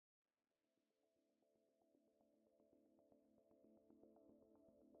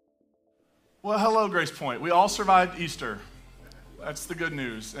Well, hello, Grace Point. We all survived Easter. That's the good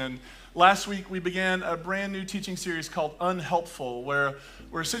news. And last week we began a brand new teaching series called Unhelpful, where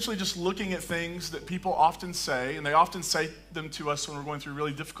we're essentially just looking at things that people often say, and they often say them to us when we're going through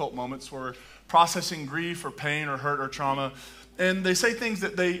really difficult moments where we're processing grief or pain or hurt or trauma. And they say things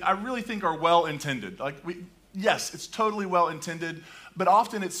that I really think are well-intended. Yes, it's totally well-intended, but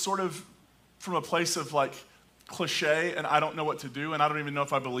often it's sort of from a place of cliche, and I don't know what to do, and I don't even know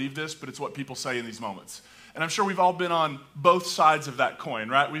if I believe this, but it's what people say in these moments. And I'm sure we've all been on both sides of that coin,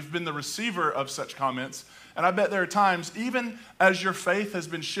 right? We've been the receiver of such comments, and I bet there are times, even as your faith has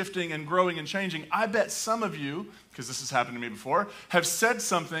been shifting and growing and changing, I bet some of you, because this has happened to me before, have said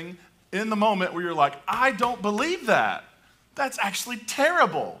something in the moment where you're like, I don't believe that. That's actually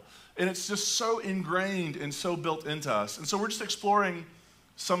terrible. And it's just so ingrained and so built into us. And so we're just exploring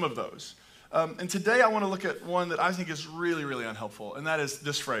some of those. And today I want to look at one that I think is really, really unhelpful, and that is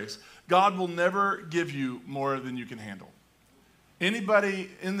this phrase: God will never give you more than you can handle. Anybody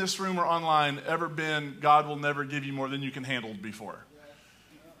in this room or online ever been God will never give you more than you can handle before?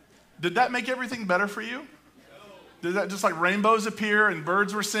 Did that make everything better for you? Did that just rainbows appear and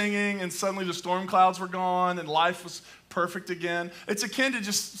birds were singing and suddenly the storm clouds were gone and life was perfect again? It's akin to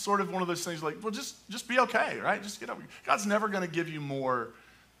just sort of one of those things just be okay, right? Just get over it. God's never going to give you more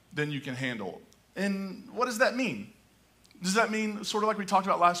than you can handle. And what does that mean? Does that mean, sort of like we talked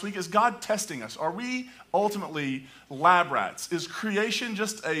about last week, is God testing us? Are we ultimately lab rats? Is creation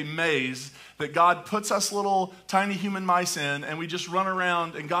just a maze that God puts us little tiny human mice in and we just run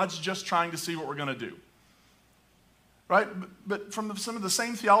around and God's just trying to see what we're going to do? Right? But from some of the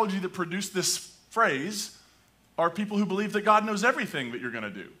same theology that produced this phrase are people who believe that God knows everything that you're going to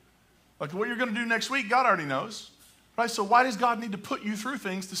do. Like what you're going to do next week, God already knows. Right? So why does God need to put you through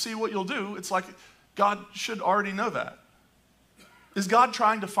things to see what you'll do? It's like God should already know that. Is God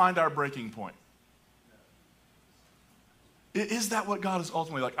trying to find our breaking point? Is that what God is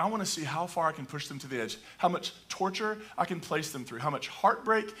ultimately like? I want to see how far I can push them to the edge, how much torture I can place them through, how much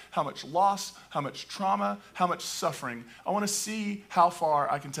heartbreak, how much loss, how much trauma, how much suffering. I want to see how far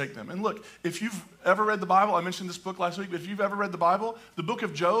I can take them. And look, if you've ever read the Bible, I mentioned this book last week, but if you've ever read the Bible, the book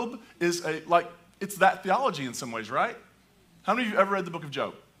of Job is it's that theology in some ways, right? How many of you ever read the book of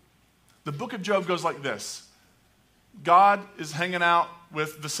Job? The book of Job goes like this: God is hanging out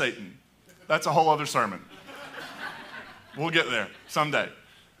with the Satan. That's a whole other sermon. We'll get there someday.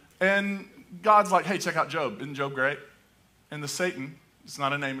 And God's like, hey, check out Job. Isn't Job great? And the Satan, it's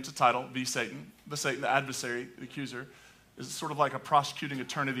not a name, it's a title, the Satan, the adversary, the accuser, is sort of like a prosecuting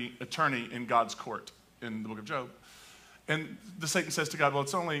attorney in God's court in the book of Job. And the Satan says to God, well,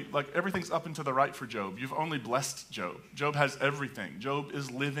 it's only everything's up and to the right for Job. You've only blessed Job. Job has everything. Job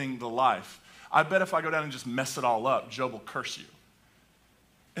is living the life. I bet if I go down and just mess it all up, Job will curse you.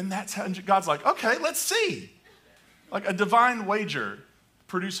 And that's how God's like, okay, let's see. Like a divine wager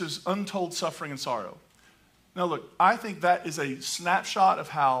produces untold suffering and sorrow. Now look, I think that is a snapshot of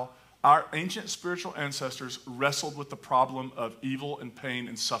how our ancient spiritual ancestors wrestled with the problem of evil and pain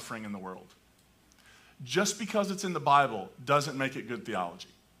and suffering in the world. Just because it's in the Bible doesn't make it good theology.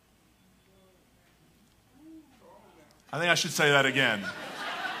 I think I should say that again.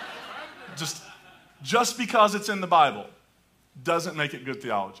 Just because it's in the Bible doesn't make it good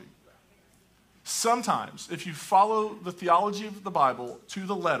theology. Sometimes, if you follow the theology of the Bible to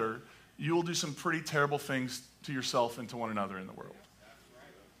the letter, you will do some pretty terrible things to yourself and to one another in the world.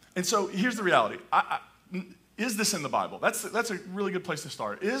 And so here's the reality. Is this in the Bible? That's a really good place to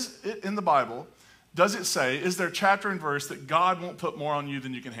start. Is it in the Bible? Does it say, is there chapter and verse that God won't put more on you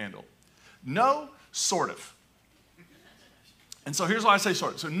than you can handle? No, sort of. And so here's why I say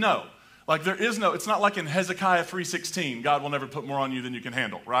sort of. So no, it's not like in Hezekiah 3:16, God will never put more on you than you can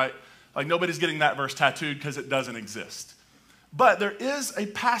handle, right? Nobody's getting that verse tattooed because it doesn't exist. But there is a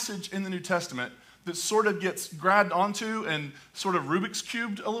passage in the New Testament that sort of gets grabbed onto and sort of Rubik's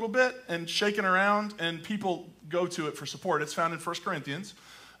cubed a little bit and shaken around, and people go to it for support. It's found in 1 Corinthians.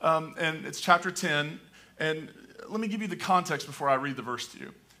 And it's chapter 10, and let me give you the context before I read the verse to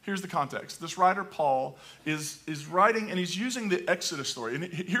you. Here's the context. This writer, Paul, is writing, and he's using the Exodus story. And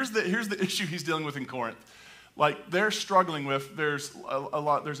here's the issue he's dealing with in Corinth. They're struggling with, there's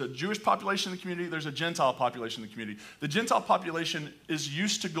a Jewish population in the community, there's a Gentile population in the community. The Gentile population is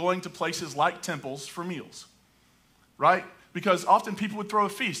used to going to places like temples for meals, right? Because often people would throw a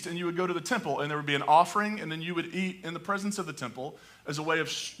feast and you would go to the temple and there would be an offering and then you would eat in the presence of the temple as a way of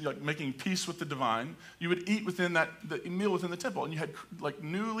making peace with the divine. You would eat within the meal within the temple, and you had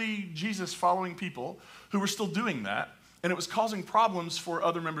newly Jesus following people who were still doing that, and it was causing problems for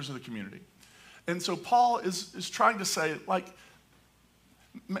other members of the community. And so Paul is trying to say,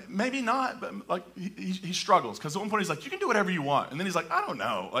 Maybe not, but like he struggles. Because at one point he's like, you can do whatever you want. And then he's like, I don't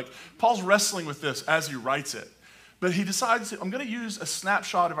know. Like Paul's wrestling with this as he writes it. But he decides, I'm going to use a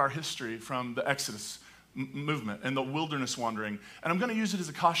snapshot of our history from the Exodus movement and the wilderness wandering. And I'm going to use it as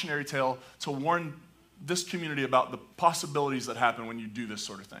a cautionary tale to warn this community about the possibilities that happen when you do this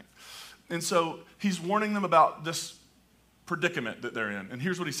sort of thing. And so he's warning them about this predicament that they're in. And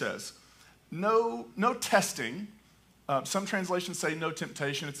here's what he says. No testing. Some translations say no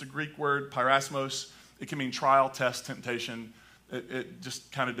temptation. It's a Greek word, pyrasmos. It can mean trial, test, temptation. It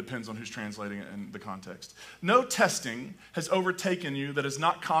just kind of depends on who's translating it in the context. No testing has overtaken you that is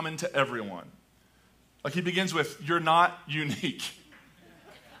not common to everyone. Like he begins with, you're not unique.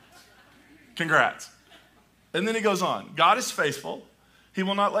 Congrats. And then he goes on. God is faithful. He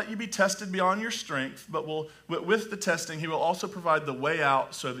will not let you be tested beyond your strength, but with the testing, he will also provide the way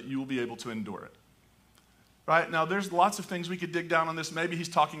out so that you will be able to endure it. Right? Now, there's lots of things we could dig down on this. Maybe he's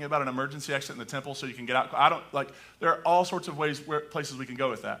talking about an emergency exit in the temple so you can get out. There are all sorts of places we can go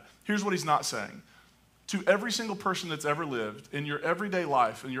with that. Here's what he's not saying. To every single person that's ever lived, in your everyday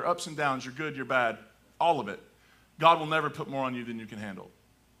life, in your ups and downs, your good, your bad, all of it, God will never put more on you than you can handle.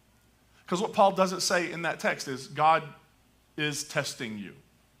 Because what Paul doesn't say in that text is God is testing you.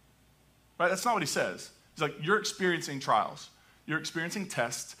 Right? That's not what he says. He's like, you're experiencing trials. You're experiencing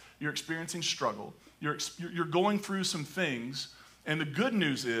tests. You're experiencing struggle. You're going through some things. And the good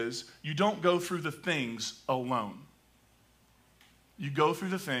news is you don't go through the things alone. You go through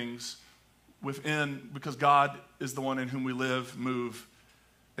the things because God is the one in whom we live, move,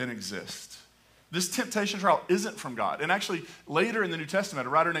 and exist. This temptation trial isn't from God. And actually, later in the New Testament, a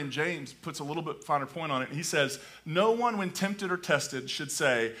writer named James puts a little bit finer point on it. And he says, no one when tempted or tested should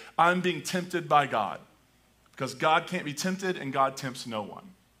say, I'm being tempted by God. Because God can't be tempted and God tempts no one.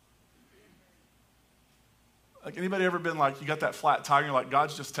 Like anybody ever been like, you got that flat tire and you're like,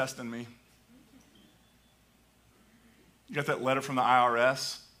 God's just testing me. You got that letter from the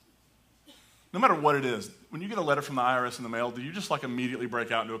IRS? No matter what it is, when you get a letter from the IRS in the mail, do you just like immediately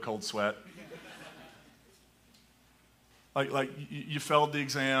break out into a cold sweat? Like you failed the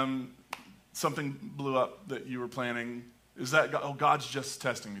exam, something blew up that you were planning. Is that, God's just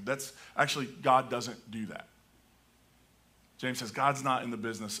testing me. That's actually, God doesn't do that. James says, God's not in the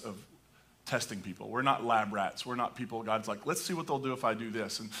business of testing people. We're not lab rats. We're not people. God's like, let's see what they'll do if I do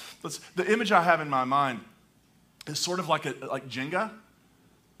this. And the image I have in my mind is sort of like Jenga.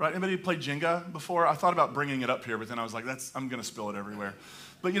 Right? Anybody played Jenga before? I thought about bringing it up here, but then I was like, I'm going to spill it everywhere.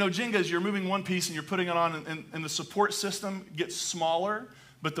 But Jenga is you're moving one piece and you're putting it on, and the support system gets smaller,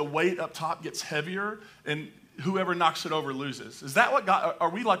 but the weight up top gets heavier, and whoever knocks it over loses. Is that what God,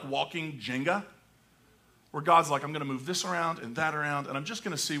 are we like walking Jenga? Where God's like, I'm going to move this around and that around, and I'm just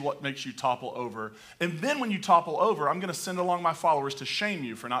going to see what makes you topple over. And then when you topple over, I'm going to send along my followers to shame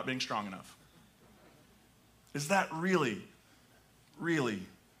you for not being strong enough. Is that really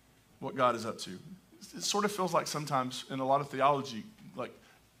what God is up to? It sort of feels like sometimes in a lot of theology, like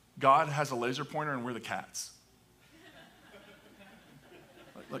God has a laser pointer and we're the cats.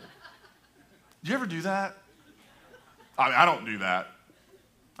 Like, do you ever do that? I don't do that.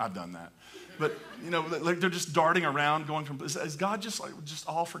 I've done that. But, like they're just darting around, going from, is God just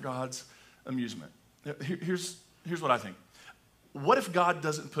all for God's amusement? Here's what I think. What if God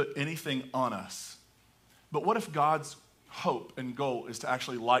doesn't put anything on us? But what if God's hope and goal is to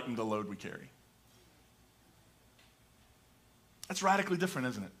actually lighten the load we carry? That's radically different,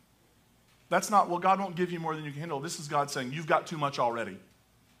 isn't it? That's not, well, God won't give you more than you can handle. This is God saying, you've got too much already.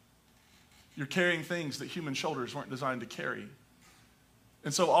 You're carrying things that human shoulders weren't designed to carry.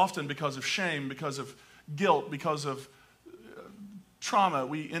 And so often, because of shame, because of guilt, because of trauma,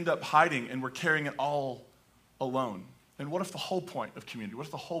 we end up hiding and we're carrying it all alone. And what if the whole point of community, what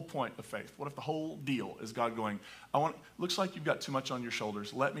if the whole point of faith, what if the whole deal is God going, looks like you've got too much on your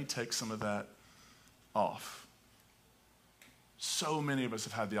shoulders. Let me take some of that off. So many of us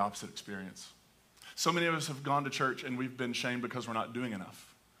have had the opposite experience. So many of us have gone to church and we've been shamed because we're not doing enough.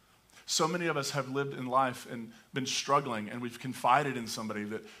 So many of us have lived in life and been struggling, and we've confided in somebody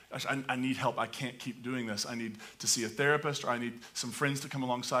that I need help. I can't keep doing this. I need to see a therapist, or I need some friends to come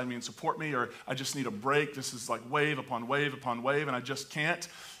alongside me and support me, or I just need a break. This is like wave upon wave upon wave, and I just can't.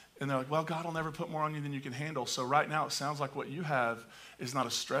 And they're like, well, God will never put more on you than you can handle. So right now it sounds like what you have is not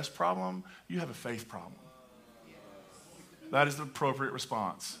a stress problem. You have a faith problem. That is the appropriate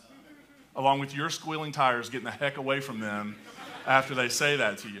response. Along with your squealing tires getting the heck away from them after they say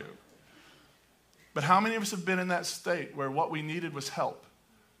that to you. But how many of us have been in that state where what we needed was help?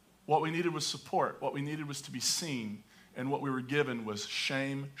 What we needed was support. What we needed was to be seen. And what we were given was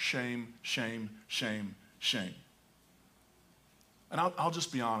shame, shame, shame, shame, shame. And I'll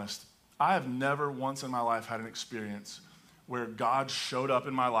just be honest. I have never once in my life had an experience where God showed up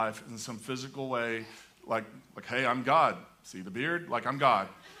in my life in some physical way, like hey, I'm God. See the beard? Like I'm God.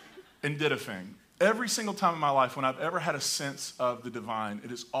 And did a thing. Every single time in my life when I've ever had a sense of the divine, it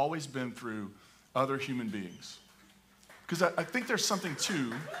has always been through other human beings. Because I think there's something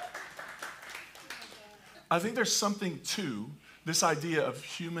to this idea of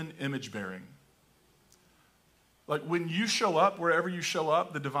human image bearing. Like when you show up, wherever you show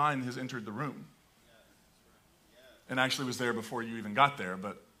up, the divine has entered the room. And actually was there before you even got there,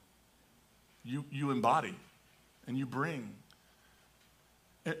 but you embody and you bring.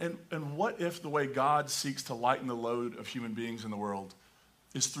 And what if the way God seeks to lighten the load of human beings in the world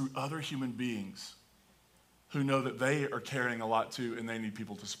is through other human beings who know that they are carrying a lot too and they need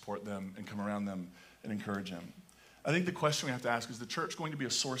people to support them and come around them and encourage them? I think the question we have to ask is the church going to be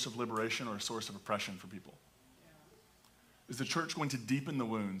a source of liberation or a source of oppression for people? Is the church going to deepen the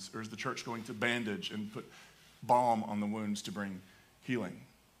wounds, or is the church going to bandage and put balm on the wounds to bring healing?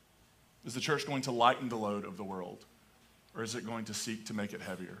 Is the church going to lighten the load of the world, or is it going to seek to make it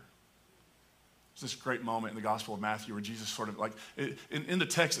heavier? There's this great moment in the Gospel of Matthew where Jesus sort of like, in the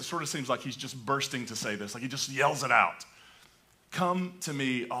text, it sort of seems like he's just bursting to say this, like he just yells it out. Come to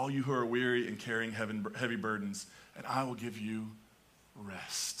me, all you who are weary and carrying heavy burdens, and I will give you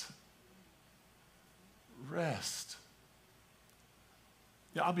rest. Rest.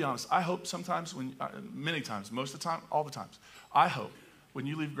 Yeah, I'll be honest. I hope sometimes many times, most of the time, all the times, I hope when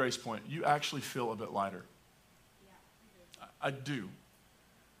you leave Grace Point, you actually feel a bit lighter. Yeah, I do.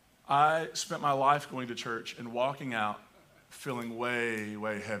 I spent my life going to church and walking out feeling way,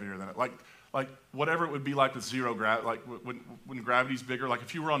 way heavier than it. Like whatever it would be like with zero gravity, like when gravity's bigger, like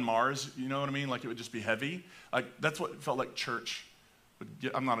if you were on Mars, you know what I mean? Like it would just be heavy. Like that's what it felt like church would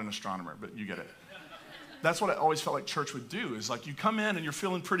get. I'm not an astronomer, but you get it. That's what I always felt like church would do, is like you come in and you're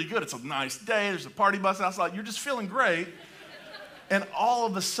feeling pretty good. It's a nice day. There's a party bus outside. You're just feeling great. And all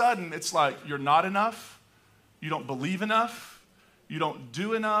of a sudden, it's like you're not enough. You don't believe enough. You don't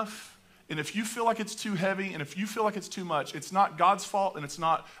do enough. And if you feel like it's too heavy and if you feel like it's too much, it's not God's fault and it's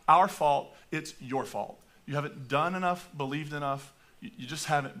not our fault. It's your fault. You haven't done enough, believed enough. You just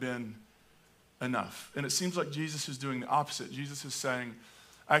haven't been enough. And it seems like Jesus is doing the opposite. Jesus is saying,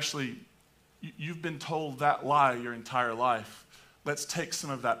 actually, you've been told that lie your entire life. Let's take some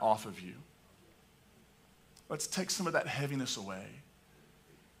of that off of you. Let's take some of that heaviness away.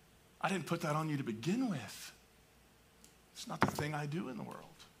 I didn't put that on you to begin with. It's not the thing I do in the world.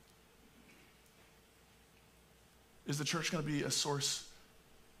 Is the church going to be a source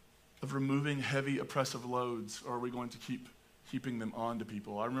of removing heavy, oppressive loads, or are we going to keep heaping them onto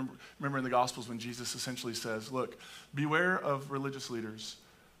people? I remember in the Gospels when Jesus essentially says, look, beware of religious leaders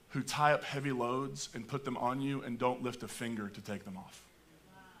who tie up heavy loads and put them on you and don't lift a finger to take them off.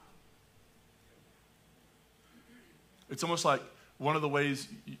 Wow. It's almost like one of the ways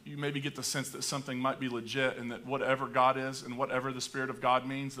you maybe get the sense that something might be legit and that whatever God is and whatever the Spirit of God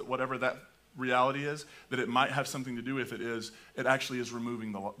means, that whatever that reality is, that it might have something to do with it actually is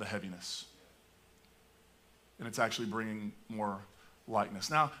removing the heaviness. And it's actually bringing more lightness.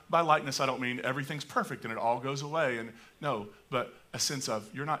 Now, by lightness, I don't mean everything's perfect and it all goes away. And no, but a sense of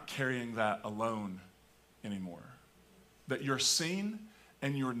you're not carrying that alone anymore. That you're seen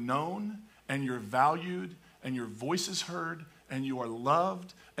and you're known and you're valued and your voice is heard and you are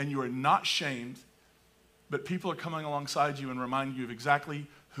loved and you are not shamed, but people are coming alongside you and reminding you of exactly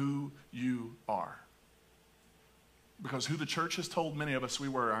who you are. Because who the church has told many of us we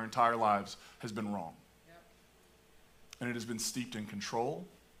were our entire lives has been wrong. And it has been steeped in control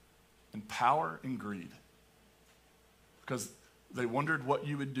and power and greed. Because they wondered what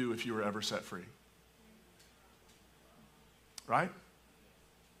you would do if you were ever set free. Right?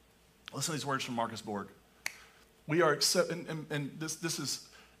 Listen to these words from Marcus Borg. We are and this is,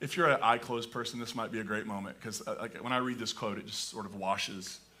 if you're an eye closed person, this might be a great moment. Because like, when I read this quote, it just sort of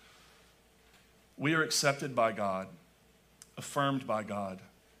washes. We are accepted by God, affirmed by God,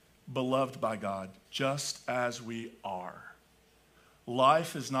 beloved by God, just as we are.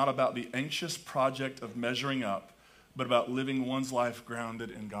 Life is not about the anxious project of measuring up, but about living one's life grounded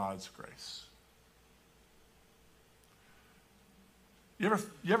in God's grace. You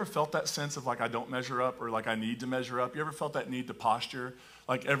ever felt that sense of like I don't measure up or like I need to measure up? You ever felt that need to posture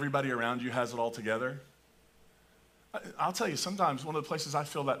like everybody around you has it all together? I'll tell you, sometimes one of the places I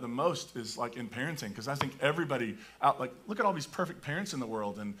feel that the most is like in parenting, because I think everybody out, like, look at all these perfect parents in the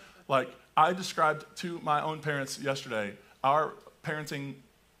world. And like I described to my own parents yesterday, our parenting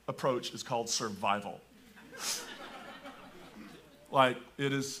approach is called survival. Like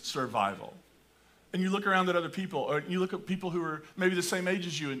it is survival. And you look around at other people, or you look at people who are maybe the same age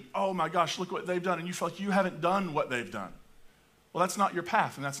as you, and oh my gosh, look what they've done, and you feel like you haven't done what they've done. Well, that's not your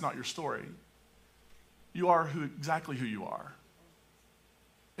path, and that's not your story. You are exactly who you are.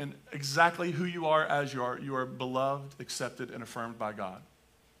 And exactly who you are as you are beloved, accepted, and affirmed by God.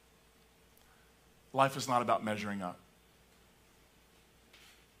 Life is not about measuring up.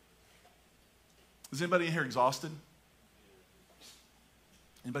 Is anybody in here exhausted?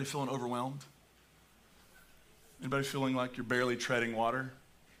 Anybody feeling overwhelmed? Anybody feeling like you're barely treading water?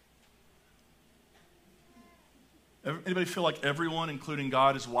 Anybody feel like everyone, including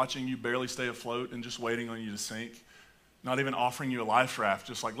God, is watching you barely stay afloat and just waiting on you to sink? Not even offering you a life raft,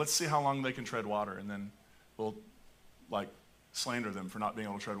 just like, let's see how long they can tread water, and then we'll slander them for not being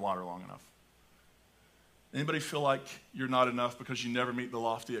able to tread water long enough. Anybody feel like you're not enough because you never meet the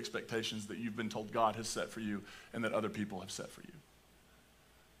lofty expectations that you've been told God has set for you and that other people have set for you?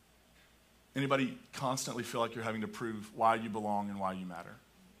 Anybody constantly feel like you're having to prove why you belong and why you matter?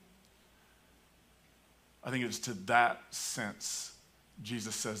 I think it's to that sense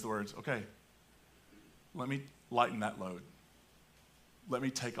Jesus says the words, okay, let me lighten that load. Let me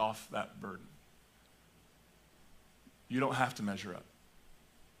take off that burden. You don't have to measure up.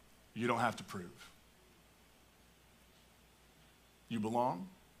 You don't have to prove. You belong,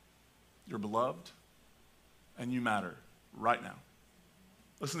 you're beloved, and you matter right now.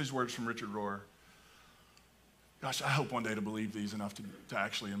 Listen to these words from Richard Rohr. Gosh, I hope one day to believe these enough to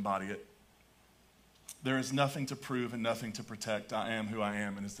actually embody it. There is nothing to prove and nothing to protect. I am who I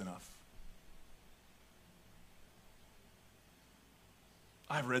am, and it's enough.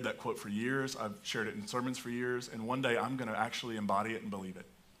 I've read that quote for years. I've shared it in sermons for years, and one day I'm going to actually embody it and believe it.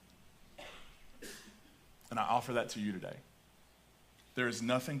 And I offer that to you today. There is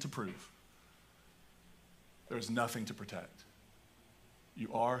nothing to prove. There is nothing to protect. You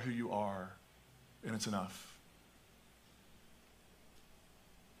are who you are, and it's enough.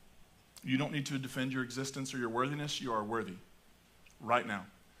 You don't need to defend your existence or your worthiness. You are worthy right now.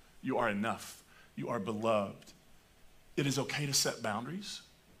 You are enough. You are beloved. It is okay to set boundaries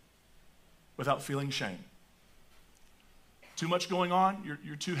without feeling shame. Too much going on,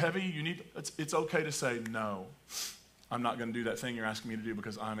 you're too heavy, it's okay to say, no, I'm not going to do that thing you're asking me to do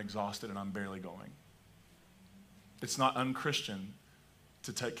because I'm exhausted and I'm barely going. It's not unchristian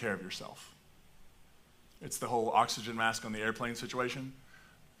to take care of yourself. It's the whole oxygen mask on the airplane situation.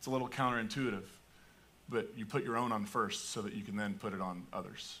 It's a little counterintuitive, but you put your own on first so that you can then put it on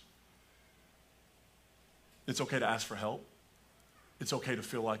others. It's okay to ask for help. It's okay to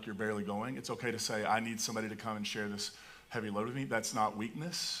feel like you're barely going. It's okay to say, I need somebody to come and share this heavy load with me. That's not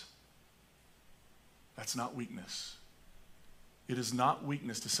weakness. That's not weakness. It is not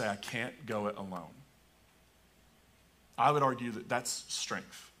weakness to say, I can't go it alone. I would argue that that's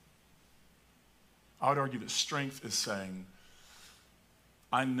strength. I would argue that strength is saying,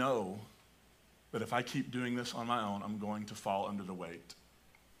 I know that if I keep doing this on my own, I'm going to fall under the weight.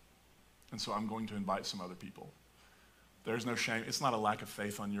 And so I'm going to invite some other people. There's no shame. It's not a lack of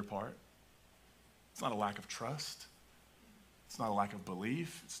faith on your part. It's not a lack of trust. It's not a lack of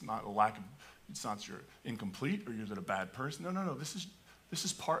belief. It's not you're incomplete or you're a bad person. No. This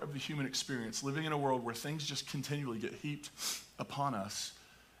is part of the human experience, living in a world where things just continually get heaped upon us.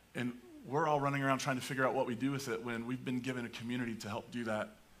 And we're all running around trying to figure out what we do with it when we've been given a community to help do that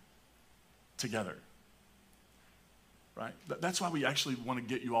together. Right? That's why we actually want to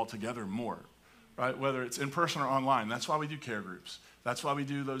get you all together more, right? Whether it's in person or online. That's why we do care groups. That's why we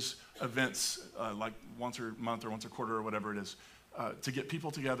do those events like once a month or once a quarter or whatever it is, to get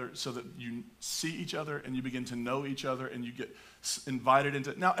people together so that you see each other and you begin to know each other and you get invited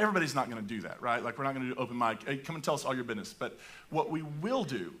into. Now, everybody's not going to do that, right? Like, we're not going to do open mic. Hey, come and tell us all your business. But what we will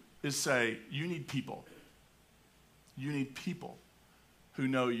do is say, you need people. You need people who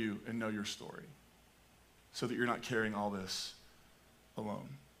know you and know your story, so that you're not carrying all this alone.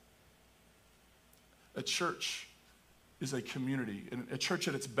 A church is a community, and a church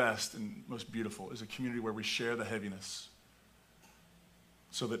at its best and most beautiful is a community where we share the heaviness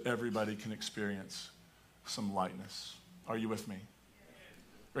so that everybody can experience some lightness. Are you with me?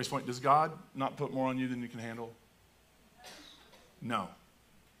 Grace Point, does God not put more on you than you can handle? No.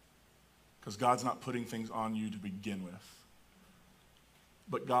 Because God's not putting things on you to begin with.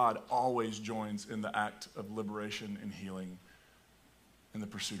 But God always joins in the act of liberation and healing in the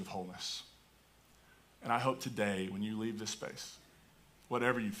pursuit of wholeness. And I hope today, when you leave this space,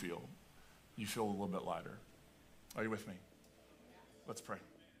 whatever you feel a little bit lighter. Are you with me? Let's pray.